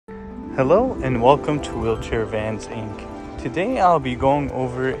Hello and welcome to Wheelchair Vans Inc. Today I'll be going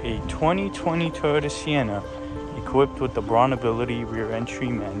over a 2020 Toyota Sienna equipped with the BraunAbility rear entry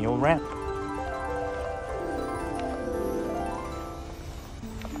manual ramp.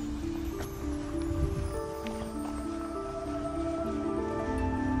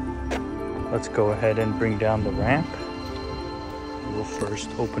 Let's go ahead and bring down the ramp. We'll first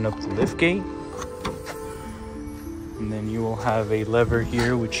open up the lift gate. And then you will have a lever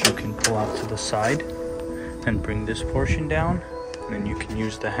here which you can pull out to the side and bring this portion down. And then you can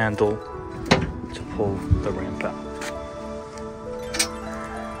use the handle to pull the ramp out.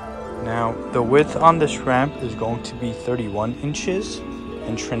 Now the width on this ramp is going to be 31 inches.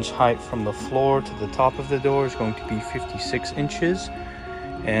 Entrance height from the floor to the top of the door is going to be 56 inches.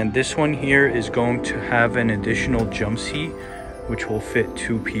 And this one here is going to have an additional jump seat which will fit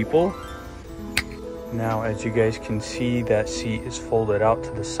 2 people. Now, as you guys can see, that seat is folded out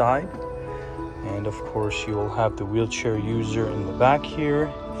to the side. And of course, you will have the wheelchair user in the back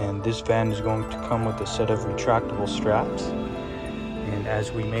here. And this van is going to come with a set of retractable straps. And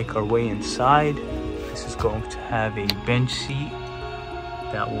as we make our way inside, this is going to have a bench seat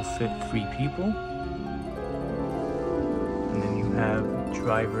that will fit 3 people. And then you have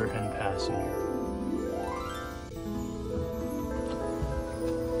driver and passenger.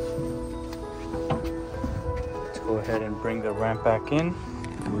 Go ahead and bring the ramp back in.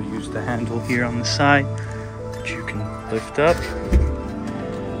 We'll use the handle here on the side that you can lift up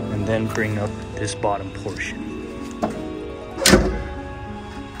and then bring up this bottom portion.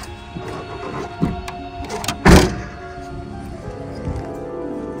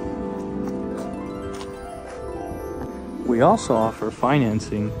 We also offer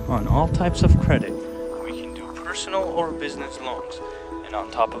financing on all types of credit. We can do personal or business loans, and on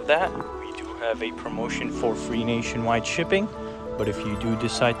top of that, have a promotion for free nationwide shipping. But if you do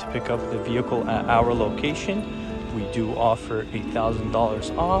decide to pick up the vehicle at our location, we do offer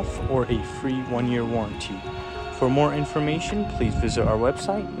 $1,000 off or a free 1-year warranty. For more information, please visit our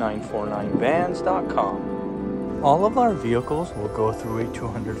website 949vans.com. All of our vehicles will go through a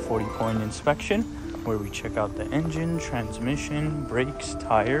 240-point inspection where we check out the engine, transmission, brakes,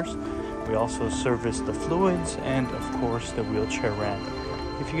 tires. We also service the fluids and of course the wheelchair ramp.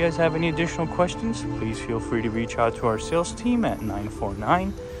 If you guys have any additional questions, please feel free to reach out to our sales team at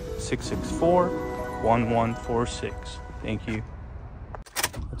 949-664-1146. Thank you.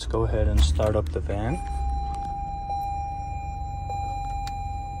 Let's go ahead and start up the van.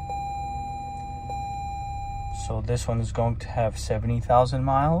 So this one is going to have 70,000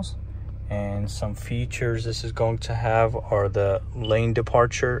 miles. And some features this is going to have are the lane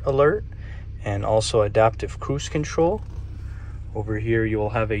departure alert and also adaptive cruise control. Over here you will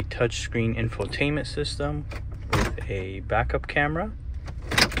have a touchscreen infotainment system with a backup camera.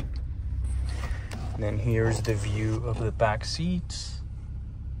 And then here's the view of the back seats.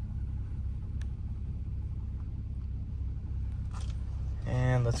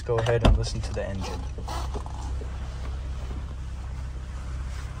 And let's go ahead and listen to the engine.